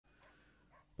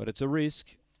But it's a risk.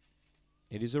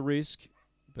 It is a risk,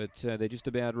 but they're just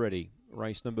about ready.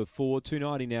 Race number 4,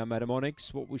 290 now, Madam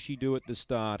Onyx. What will she do at the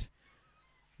start?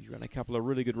 She's run a couple of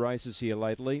really good races here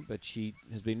lately, but she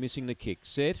has been missing the kick.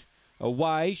 Set,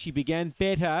 away. She began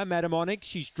better, Madam Onyx.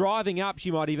 She's driving up.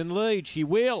 She might even lead. She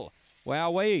will.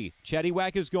 Wowee. Chatty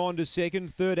Whacker's gone to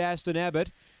second. Third, Aston Abbott.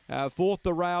 Fourth,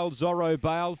 the rail, Zorro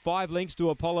Bale. 5 lengths to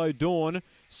Apollo Dawn.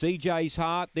 CJ's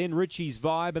Heart, then Richie's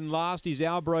Vibe, and last is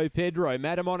Albro Pedro.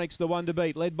 Madam Onyx, the one to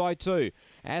beat, led by 2.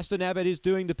 Aston Abbott is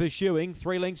doing the pursuing.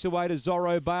 3 lengths away to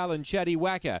Zorro Bale and Chatty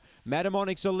Whacker. Madam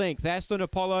Onyx a length. Aston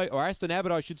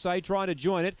Abbott, I should say, trying to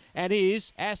join it, and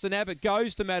Aston Abbott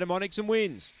goes to Madam Onyx and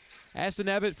wins. Aston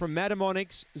Abbott from Madam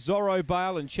Onyx, Zorro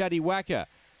Bale and Chatty Whacker.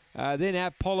 Then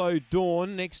Apollo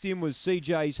Dawn. Next in was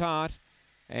CJ's Heart.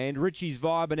 And Richie's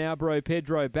Vibe and Albro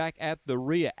Pedro back at the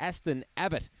rear. Aston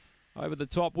Abbott over the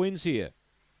top wins here.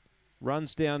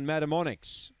 Runs down Madam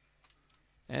Onyx.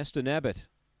 Aston Abbott.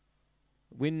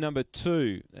 Win number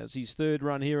 2. That's his third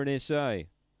run here in SA.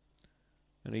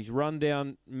 And he's run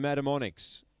down Madam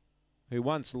Onyx, who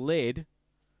once led.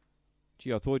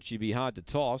 Gee, I thought she'd be hard to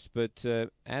toss, but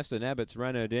Aston Abbott's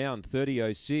ran her down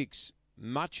 30.06.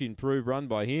 Much improved run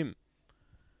by him.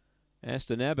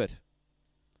 Aston Abbott.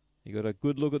 He got a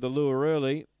good look at the lure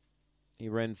early. He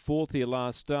ran 4th here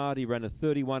last start. He ran a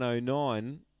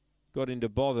 31.09. Got into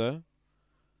bother.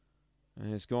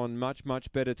 And has gone much,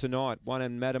 much better tonight. 1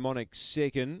 and Madam Onyx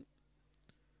 2nd.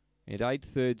 And 8th,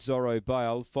 3rd, Zorro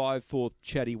Bale. 5, 4th,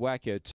 Chatty Whacker.